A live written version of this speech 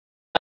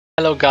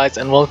Hello guys,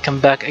 and welcome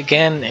back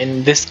again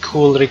in this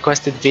cool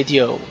requested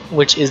video,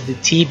 which is the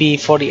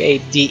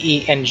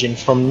TB48DE engine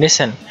from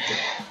Nissan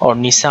or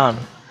Nissan.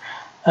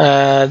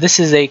 This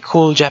is a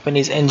cool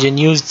Japanese engine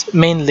used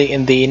mainly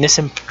in the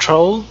Nissan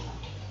Patrol.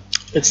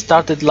 It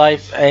started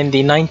life in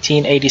the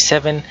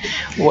 1987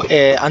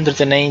 under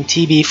the name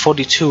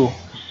TB42.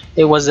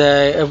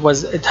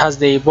 It has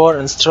the bore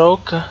and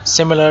stroke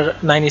similar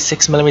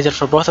 96mm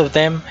for both of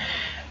them,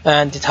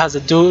 and it has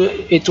a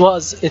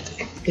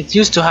it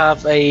used to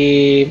have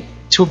a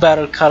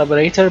 2-barrel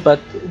carburetor, but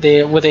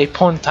with a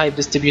pond type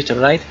distributor,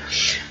 right?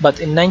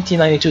 But in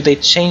 1992 they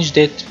changed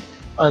it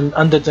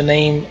under the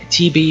name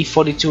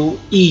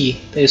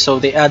TB42E, so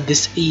they add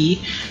this E,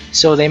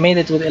 so they made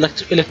it with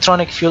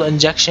electronic fuel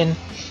injection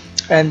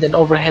and an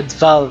overhead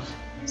valve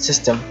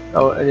system,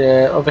 or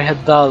overhead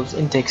valve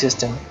intake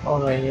system,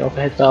 or an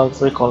overhead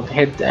valve recall,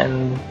 head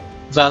and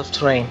valve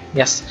train,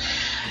 yes.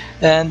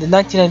 And in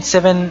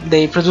 1997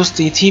 they produced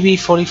the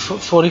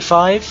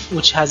TB45,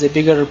 which has a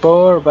bigger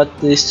bore, but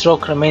the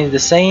stroke remains the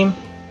same,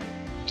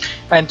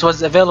 and it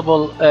was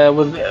available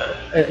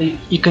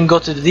you can go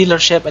to the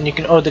dealership and you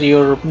can order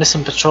your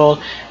Nissan Patrol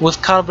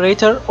with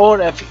carburetor or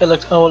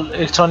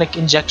electronic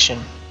injection.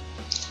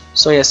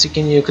 So yes,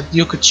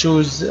 you could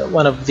choose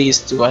one of these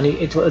two, and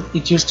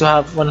it used to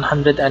have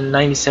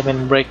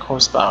 197 brake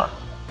horsepower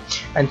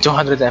and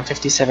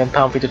 257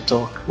 pound-feet of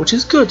torque, which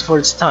is good for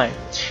its time.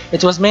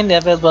 It was mainly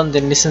available in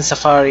the Nissan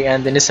Safari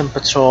and the Nissan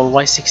Patrol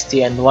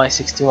Y60 and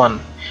Y61.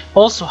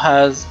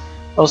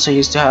 Also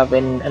used to have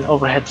an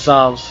overhead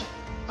valve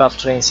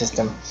train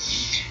system.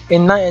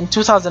 In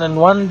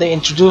 2001 they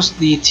introduced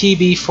the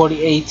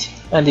TB48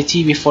 and the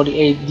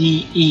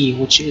TB48DE,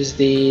 which is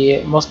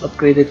the most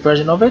upgraded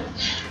version of it.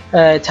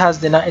 It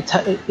has a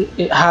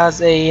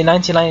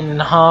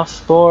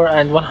 99.5 bore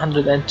and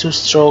 102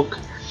 stroke.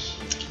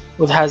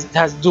 It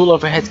has dual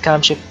overhead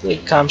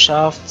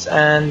camshafts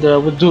and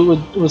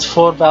with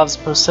 4 valves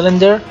per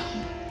cylinder,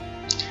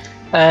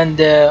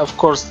 and of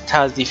course it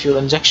has the fuel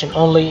injection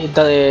only.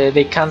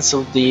 They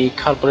cancelled the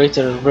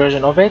carburetor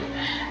version of it,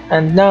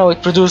 and now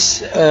it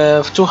produces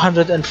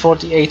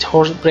 248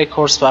 brake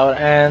horsepower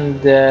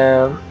and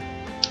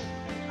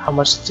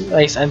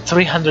and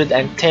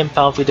 310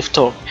 pound-feet of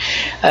torque.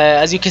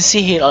 As you can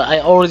see here,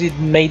 I already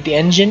made the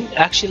engine.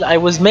 Actually, I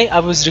was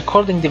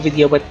recording the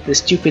video, but the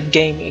stupid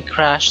game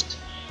crashed,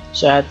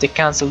 so I had to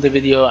cancel the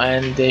video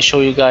and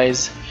show you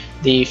guys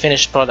the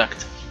finished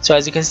product. So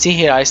as you can see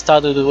here, I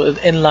started with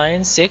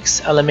inline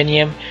 6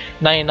 aluminium,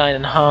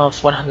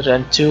 99.5,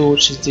 102,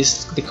 which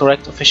is the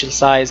correct official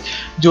size,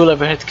 dual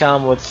overhead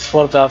cam with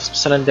 4 valves per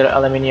cylinder,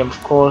 aluminium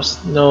of course,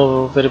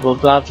 no variable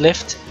valve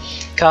lift,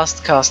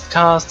 cast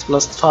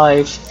plus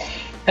 5,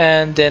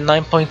 and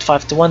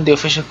 9.5 to 1 the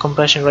official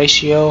compression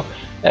ratio,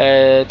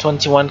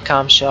 21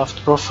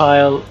 camshaft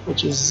profile,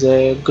 which is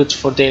good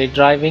for daily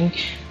driving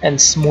and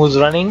smooth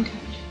running.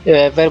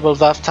 Variable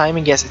valve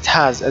timing, yes it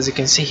has, as you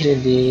can see here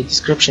in the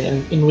description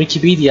in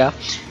Wikipedia.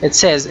 It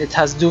says it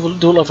has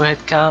dual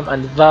overhead cam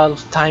and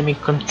valve timing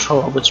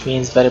control, which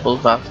means variable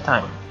valve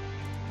timing.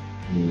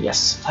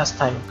 Yes, it has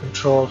timing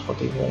control for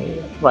the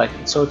right,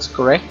 so it's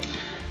correct.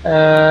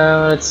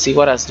 Let's see,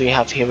 what else do we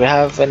have here? We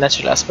have a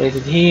natural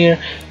aspirated here,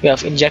 we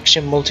have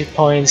injection,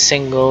 multi-point,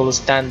 single,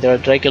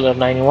 standard, regular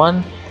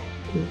 91,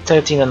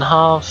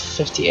 13.5,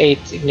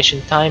 58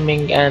 ignition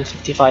timing, and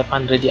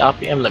 5500 the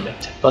RPM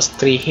limit, plus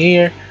 3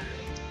 here.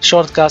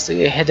 Short cast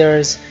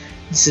headers,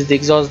 this is the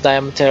exhaust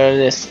diameter,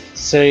 this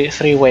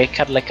 3-way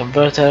catalytic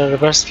converter,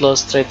 reverse flow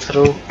straight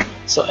through.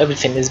 So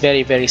everything is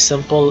very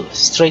simple,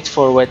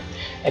 straightforward,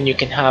 and you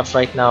can have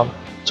right now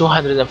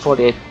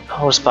 248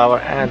 horsepower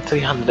and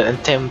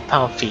 310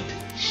 pound-feet.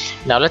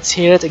 Now let's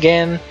hear it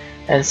again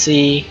and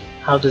see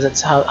how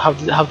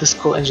this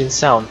cool engine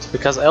sounds,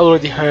 because I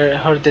already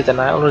heard it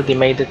and I already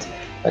made it,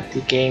 but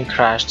the game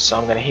crashed, so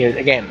I'm gonna hear it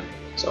again.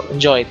 So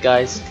enjoy it,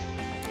 guys.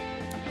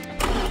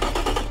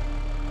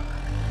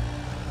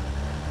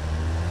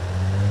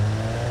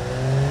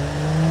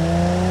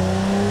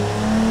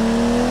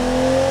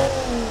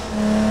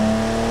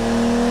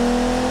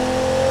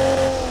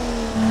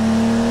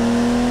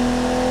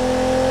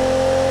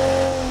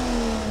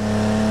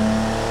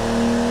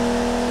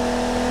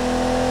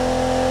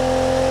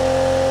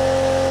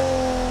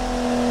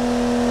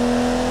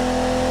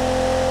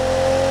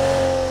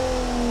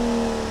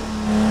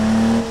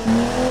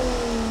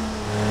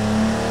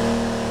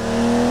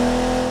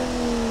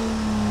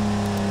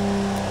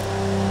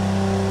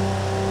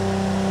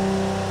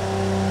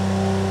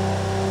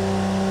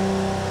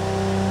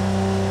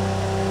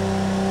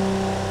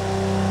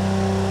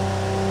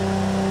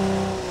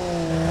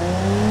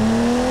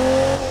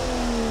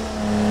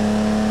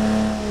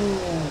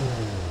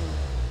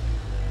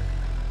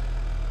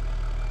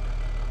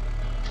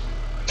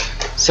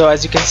 So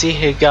as you can see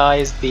here,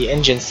 guys, the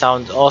engine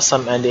sounds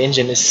awesome, and the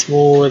engine is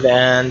smooth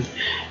and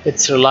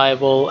it's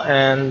reliable,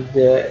 and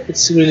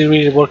it's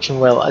really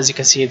working well. As you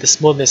can see, the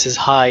smoothness is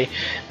high,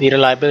 the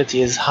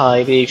reliability is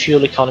high, the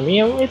fuel economy,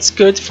 it's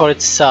good for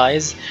its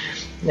size,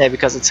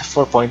 because it's a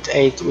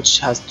 4.8 which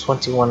has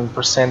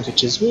 21%,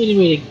 which is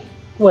really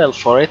well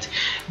for it.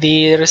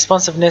 The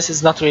responsiveness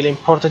is not really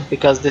important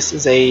because this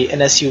is an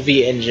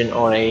SUV engine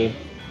or a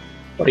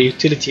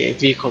utility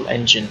vehicle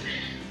engine,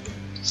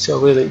 so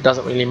really it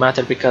doesn't really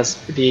matter, because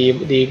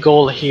the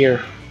goal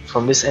here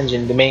from this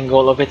engine, the main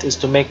goal of it is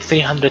to make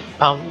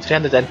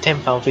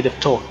 310 pound-feet of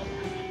torque,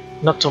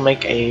 not to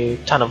make a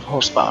ton of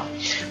horsepower.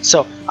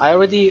 So I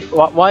already,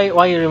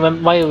 why you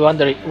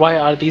wondering why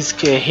are these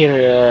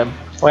here,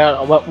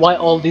 why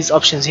all these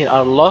options here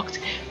are locked?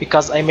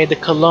 Because I made a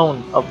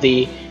clone of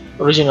the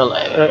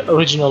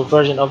original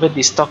version of it,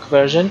 the stock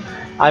version.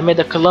 I made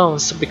a clone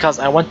because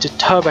I want to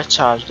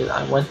turbocharge it.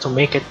 I want to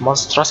make it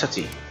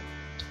monstrosity.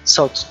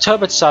 So to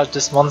turbocharge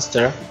this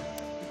monster,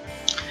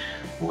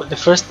 the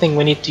first thing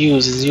we need to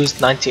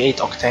use 98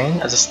 octane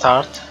as a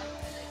start.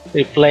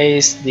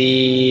 Replace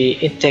the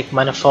intake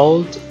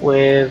manifold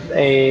with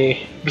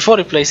a... Before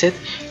replace it,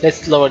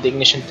 let's lower the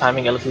ignition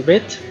timing a little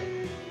bit.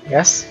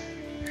 Yes.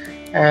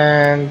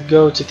 And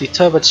go to the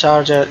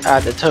turbocharger,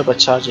 add a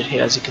turbocharger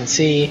here, as you can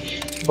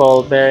see.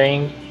 Ball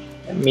bearing,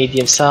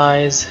 medium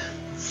size,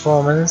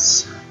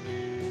 performance.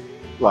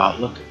 Wow,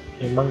 look,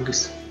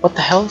 humongous. What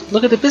the hell?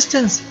 Look at the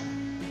pistons.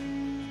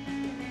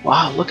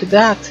 Wow, look at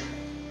that.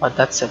 But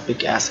that's a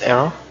big ass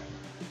arrow.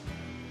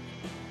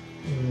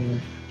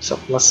 So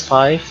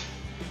 +5.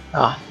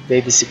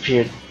 They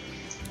disappeared.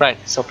 Right,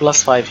 so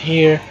 +5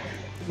 here.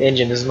 The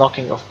engine is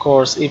knocking, of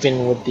course,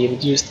 even with the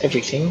reduced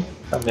everything.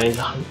 There is,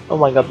 oh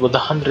my god, with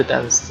 100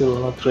 and still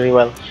not really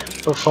well.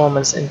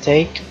 Performance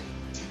intake.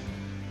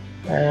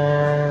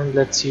 And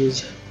let's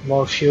use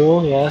more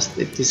fuel. Yes,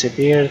 it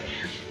disappeared.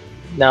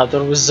 Now the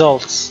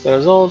results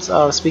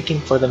are speaking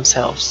for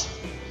themselves.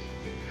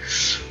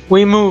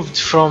 We moved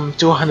from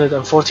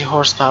 240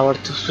 horsepower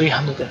to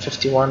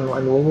 351,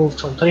 and we moved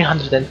from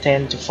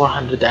 310 to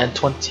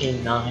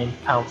 429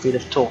 pound-feet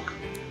of torque.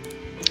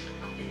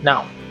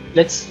 Now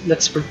let's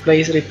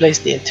replace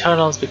the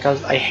internals,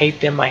 because I hate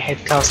them. I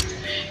hate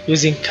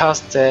using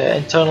cast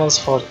internals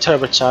for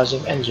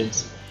turbocharging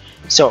engines.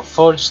 So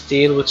forged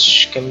steel,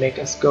 which can make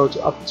us go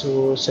to up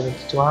to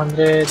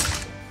 7200,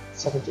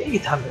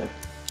 7800.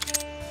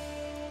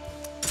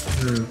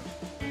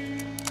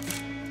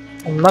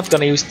 I'm not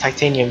gonna use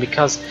titanium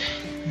because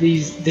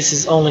this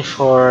is only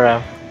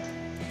for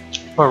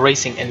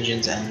racing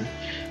engines and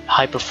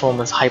high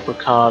performance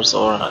hypercars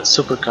or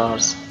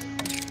supercars.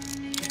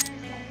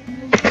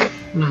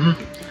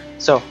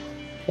 So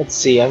let's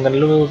see, I'm gonna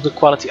move the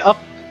quality up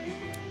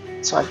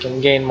so I can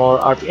gain more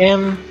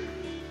RPM.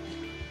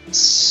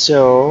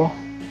 So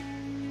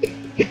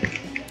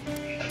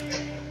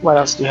what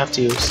else do we have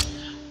to use?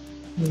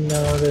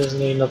 No, there's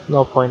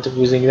no point of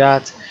using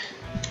that.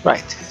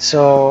 Right,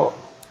 so,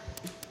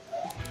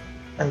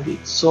 and the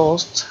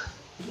exhaust,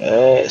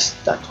 yes,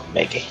 that will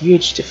make a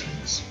huge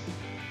difference.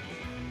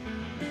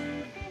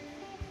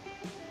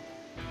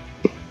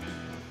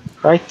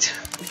 Right.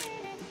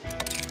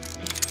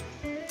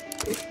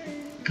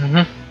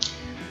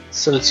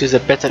 So let's use a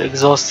better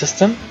exhaust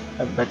system,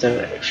 a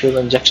better fuel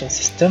injection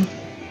system,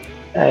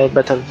 a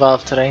better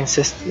valve train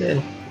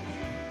system,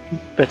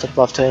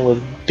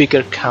 with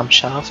bigger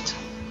camshaft.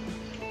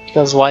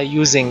 Because why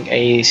using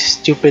a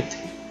stupid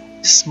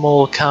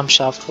small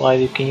camshaft while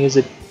you can use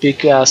a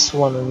big ass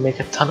one and make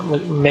a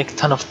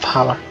ton of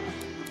power?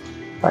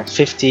 Right,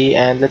 50,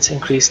 and let's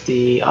increase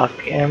the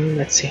RPM.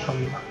 Let's see how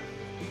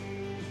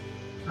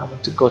I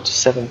want to go to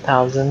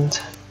 7000.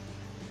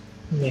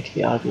 Make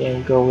the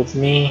RPM go with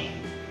me.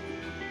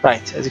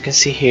 Right, as you can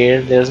see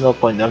here, there's no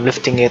point of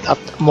lifting it up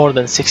more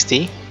than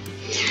 60.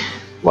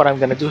 What I'm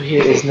gonna do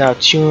here is now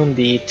tune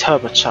the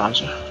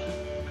turbocharger,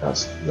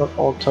 because not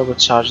all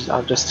turbochargers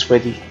are just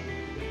ready.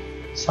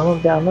 Some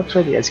of them are not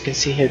ready. As you can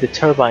see here, the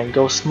turbine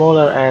goes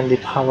smaller and the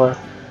power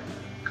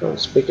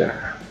goes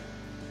bigger.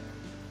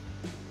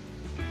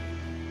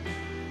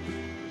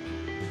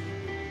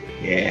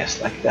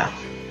 Yes, like that.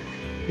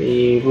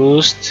 The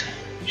boost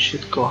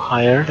should go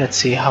higher. Let's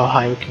see how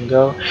high we can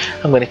go.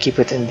 I'm gonna keep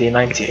it in the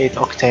 98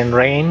 octane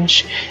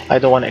range. I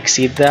don't want to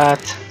exceed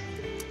that.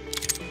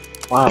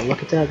 Wow,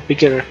 look at that,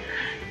 bigger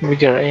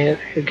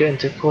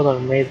intercooler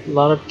made a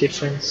lot of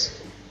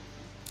difference.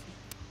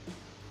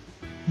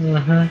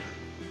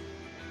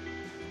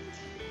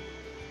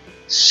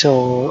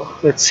 So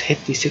let's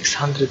hit the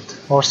 600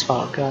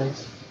 horsepower,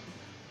 guys.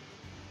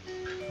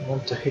 I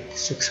want to hit the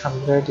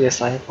 600. Yes,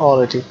 I have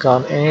already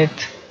gone in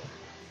it.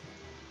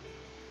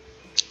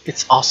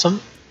 It's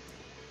awesome.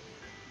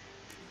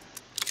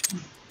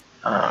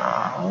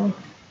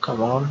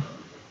 Come on.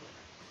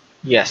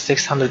 Yes,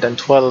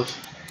 612.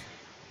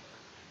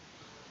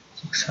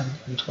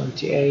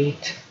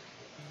 628.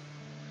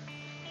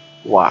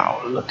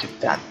 Wow, look at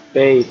that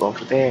babe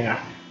over there.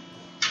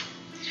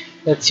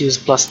 Let's use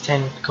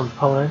 +10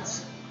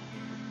 components.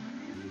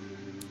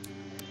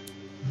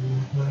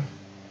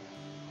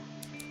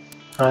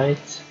 Right,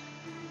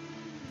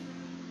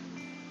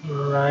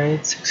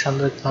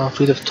 600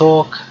 pound-feet of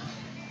torque.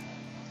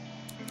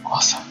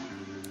 Awesome.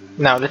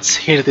 Now let's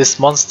hear this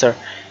monster,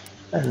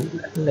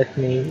 and let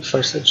me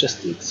first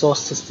adjust the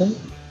exhaust system.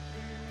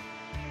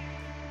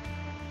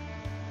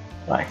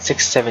 Right,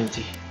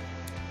 670.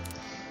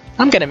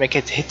 I'm gonna make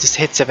it hit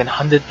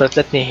 700, but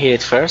let me hear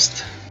it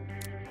first.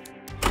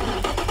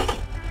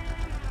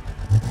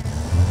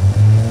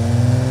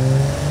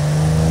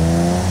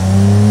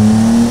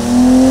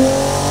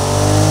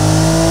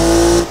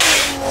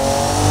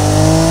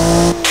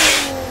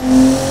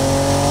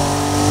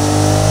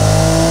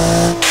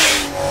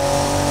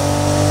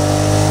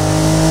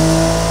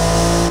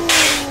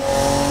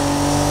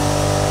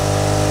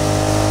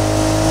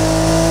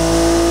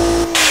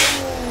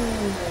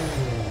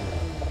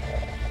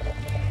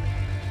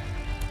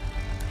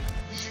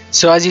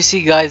 So as you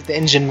see, guys, the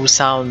engine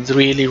sounds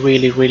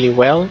really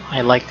well.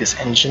 I like this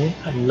engine.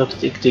 And look,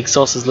 the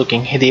exhaust is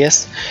looking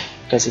hideous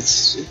because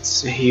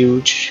it's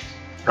huge,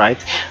 right?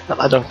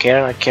 But I don't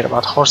care. I care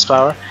about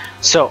horsepower.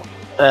 So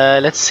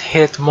let's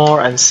hit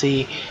more and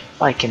see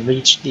if I can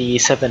reach the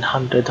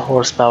 700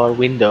 horsepower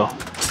window.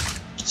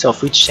 So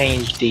if we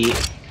change the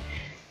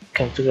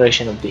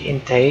configuration of the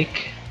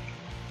intake,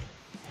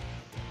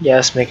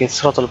 yes, make it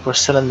throttle per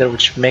cylinder,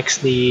 which makes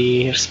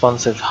the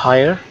responsive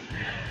higher.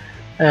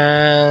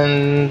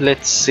 And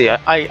let's see,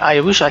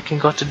 I wish I can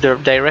go to the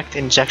direct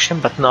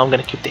injection, but no, I'm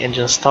gonna keep the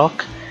engine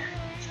stock.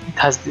 It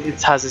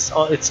has its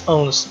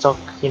own stock,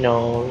 you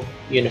know,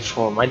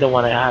 uniform. I don't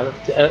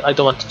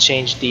want to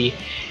change the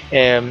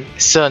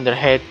cylinder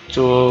head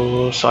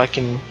so I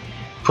can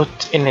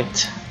put in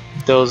it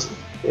those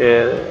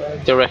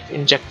direct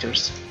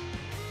injectors.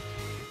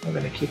 I'm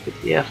gonna keep it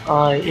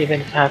EFI, even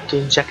if I have to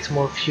inject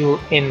more fuel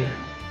in.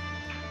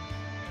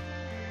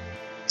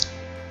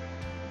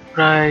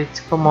 Right,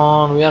 come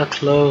on, we are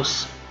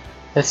close.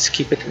 Let's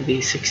keep it in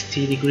the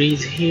 60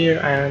 degrees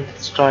here and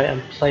let's try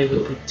and play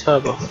with the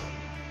turbo.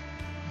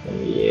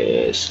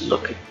 Yes,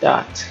 look at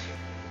that.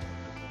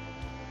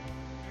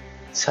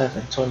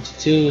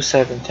 722,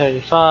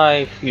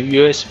 735,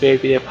 US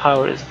baby, the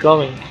power is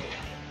going.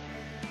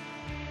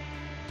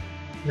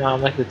 Now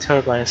make the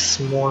turbine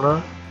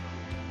smaller.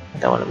 I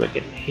don't want to make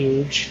it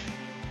huge.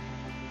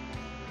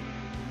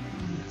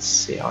 Let's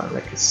see, I want to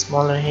make it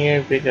smaller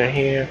here, bigger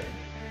here.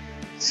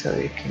 So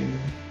you can,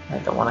 I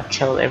don't want to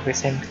kill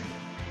everything.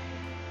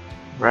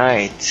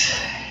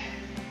 Right.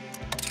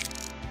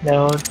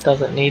 No, it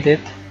doesn't need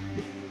it.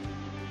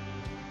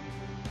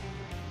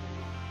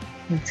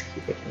 Let's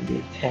keep it in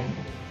the 10.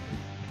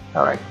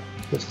 Alright,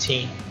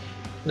 15.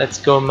 Let's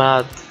go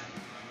mad.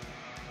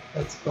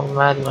 Let's go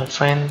mad, my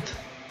friend.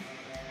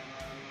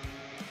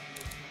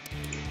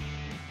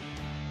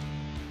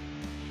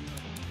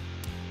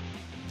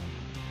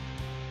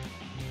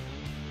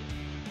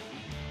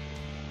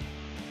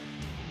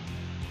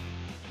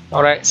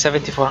 Alright,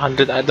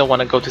 7400. I don't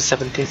want to go to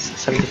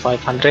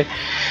 7500.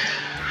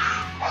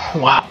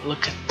 Wow,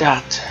 look at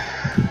that.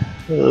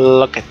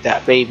 Look at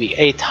that, baby.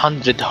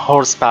 800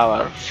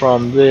 horsepower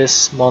from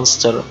this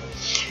monster.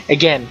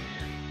 Again,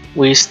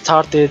 we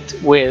started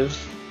with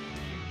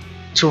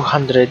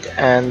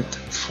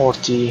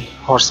 240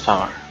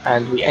 horsepower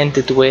and we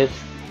ended with,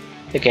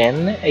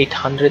 again,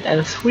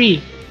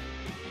 803.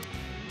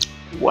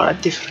 What a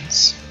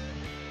difference.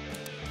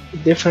 The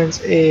difference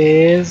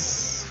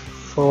is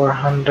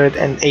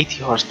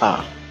 480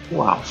 horsepower.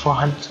 Wow,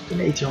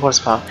 480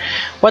 horsepower.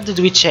 What did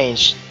we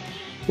change?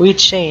 We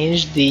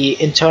changed the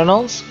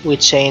internals, we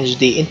changed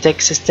the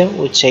intake system,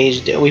 we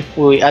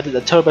added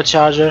a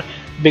turbocharger,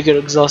 bigger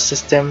exhaust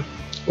system,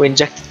 we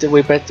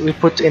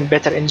put in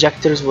better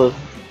injectors with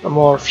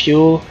more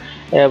fuel,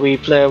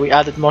 we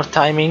added more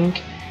timing.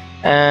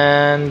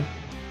 And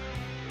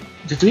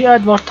did we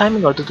add more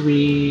timing or did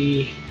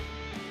we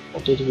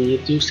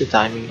reduce the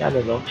timing? I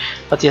don't know,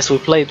 but yes, we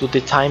played with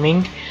the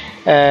timing.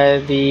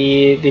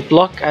 The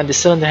block and the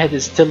cylinder head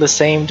is still the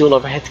same, dual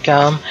overhead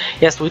cam.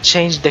 Yes, we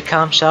changed the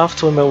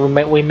camshaft.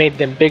 We made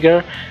them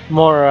bigger,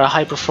 more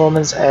high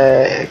performance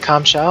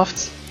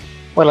camshafts.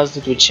 What else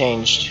did we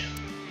change?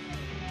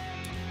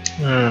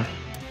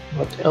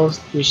 What else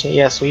did we change?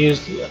 Yes, we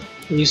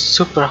used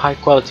super high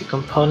quality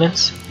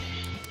components.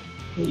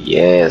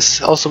 Yes,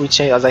 also we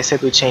changed, as I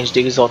said, we changed the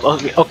exhaust.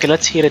 Okay,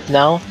 let's hear it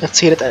now. Let's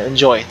hear it and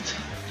enjoy it.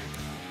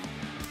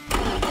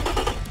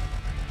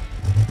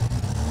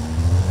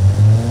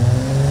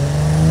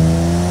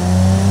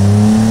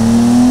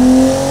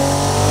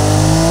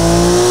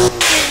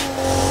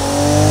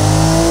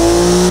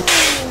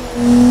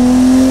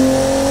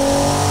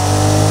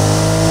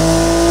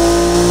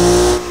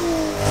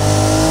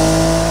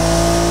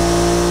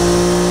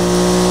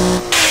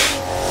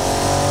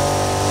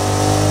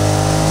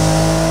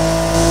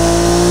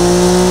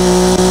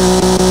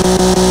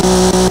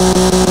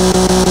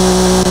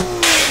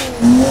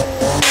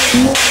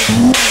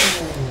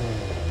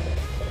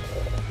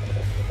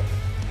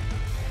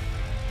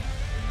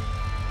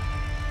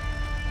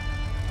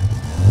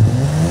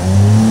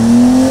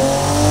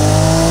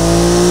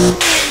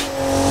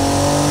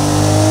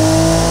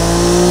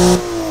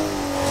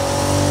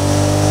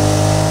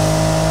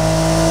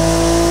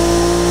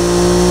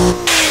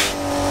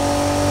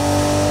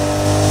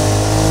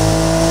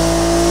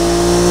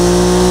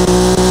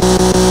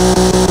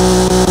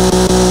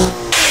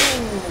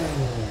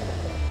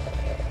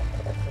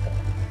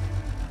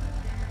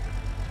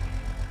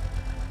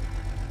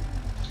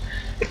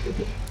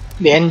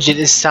 The engine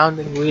is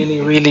sounding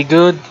really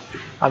good.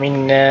 I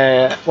mean,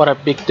 what a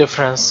big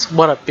difference!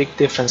 What a big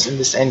difference in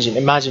this engine.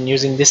 Imagine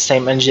using this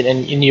same engine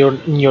in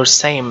your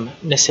same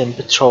Nissan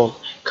Patrol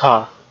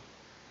car.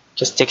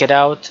 Just take it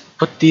out,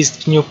 put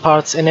these new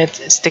parts in it,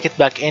 stick it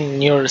back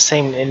in your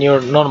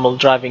normal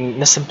driving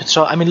Nissan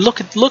Patrol. I mean, look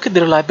at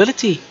the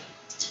reliability.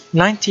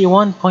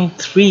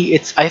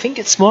 91.3. I think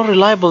it's more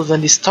reliable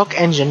than the stock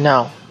engine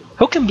now.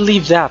 Who can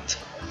believe that?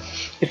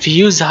 If you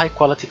use high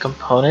quality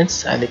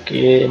components and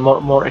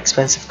more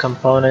expensive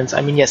components,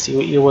 I mean, yes,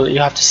 you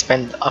have to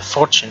spend a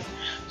fortune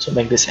to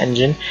make this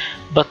engine,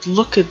 but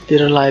look at the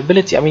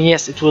reliability. I mean,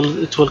 yes, it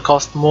will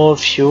cost more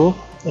fuel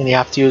and you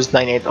have to use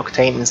 98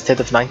 octane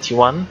instead of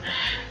 91,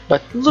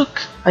 but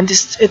look, and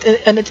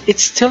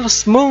it's still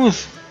smooth.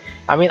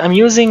 I mean, I'm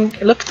using,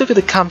 look at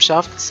the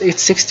camshaft.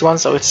 It's 61,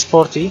 so it's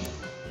 40,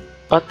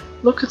 but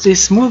look at the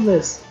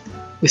smoothness.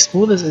 The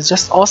smoothness is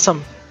just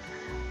awesome.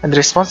 And the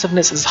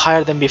responsiveness is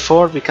higher than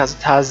before because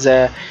it has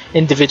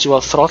individual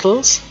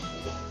throttles,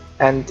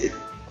 and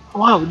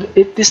wow,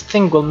 this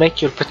thing will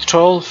make your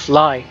petrol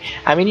fly.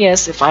 I mean,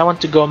 yes, if I want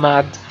to go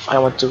mad, if I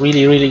want to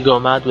really go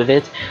mad with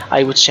it,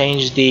 I would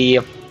change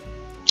the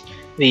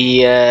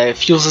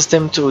fuel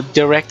system to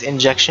direct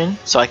injection,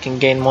 so I can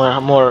gain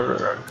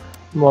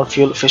more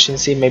fuel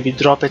efficiency. Maybe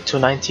drop it to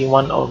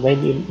 91 or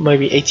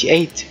maybe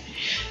 88.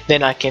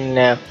 Then I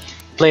can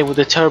play with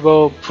the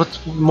turbo, put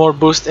more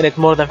boost in it,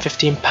 more than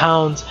 15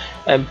 pounds,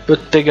 and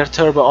put bigger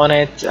turbo on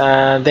it.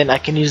 Then I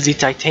can use the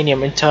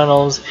titanium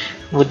internals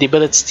with the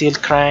billet steel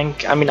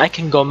crank. I mean, I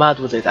can go mad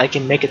with it. I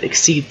can make it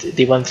exceed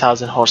the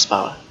 1000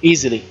 horsepower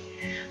easily.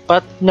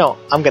 But no,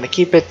 I'm gonna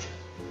keep it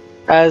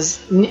as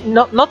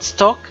not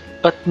stock,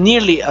 but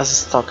nearly as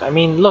stock. I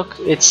mean, look,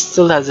 it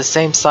still has the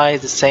same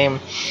size, the same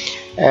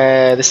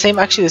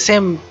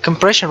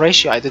compression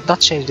ratio. I did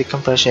not change the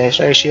compression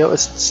ratio.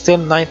 It's still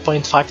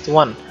 9.5 to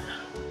 1.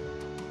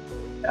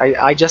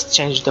 I just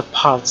changed the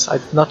parts. I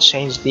did not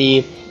change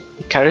the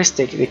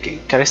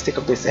characteristic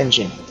of this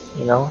engine,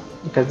 you know,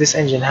 because this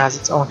engine has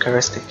its own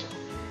characteristic,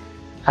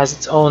 has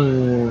its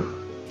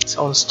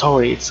own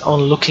story, its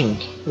own looking,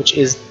 which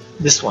is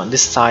this one,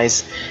 this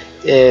size,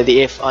 the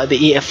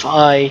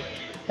EFI,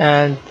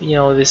 and you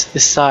know, this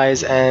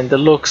size and the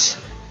looks.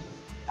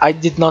 I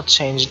did not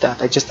change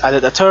that. I just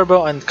added a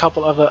turbo and a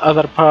couple of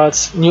other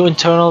parts, new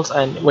internals,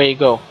 and where you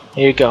go.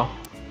 Here you go.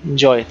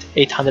 Enjoy it.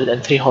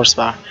 803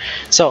 horsepower.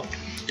 So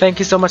thank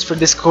you so much for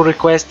this cool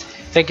request.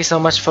 Thank you so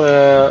much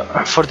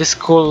for this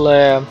cool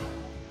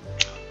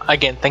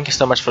again, thank you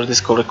so much for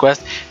this cool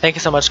request. Thank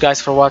you so much,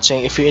 guys, for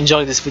watching. If you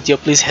enjoyed this video,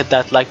 please hit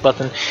that like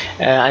button,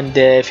 and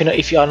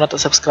if you are not a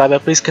subscriber,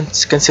 please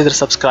consider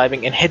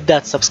subscribing and hit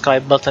that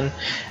subscribe button.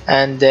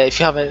 And if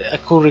you have a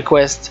cool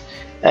request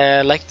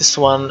like this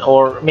one,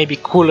 or maybe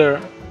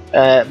cooler,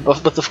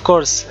 but of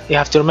course you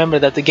have to remember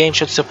that the game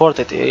should support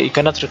it. You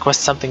cannot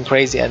request something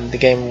crazy and the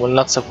game will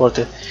not support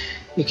it.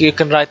 You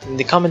can write in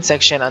the comment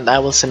section, and I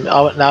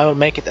will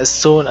make it as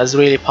soon as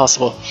really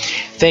possible.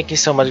 Thank you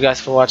so much,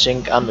 guys, for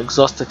watching. I'm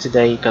exhausted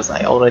today because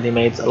I already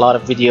made a lot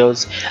of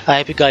videos. I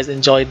hope you guys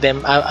enjoyed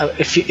them.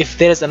 If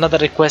there is another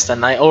request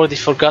and I already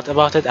forgot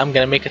about it, I'm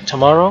gonna make it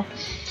tomorrow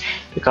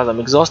because I'm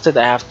exhausted.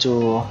 I have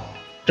to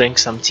drink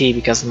some tea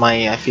because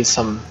I feel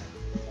some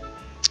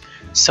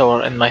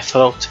sore in my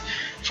throat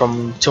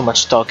from too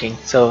much talking.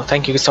 So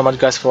thank you so much,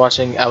 guys, for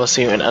watching. I will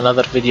see you in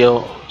another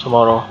video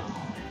tomorrow.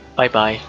 Bye bye.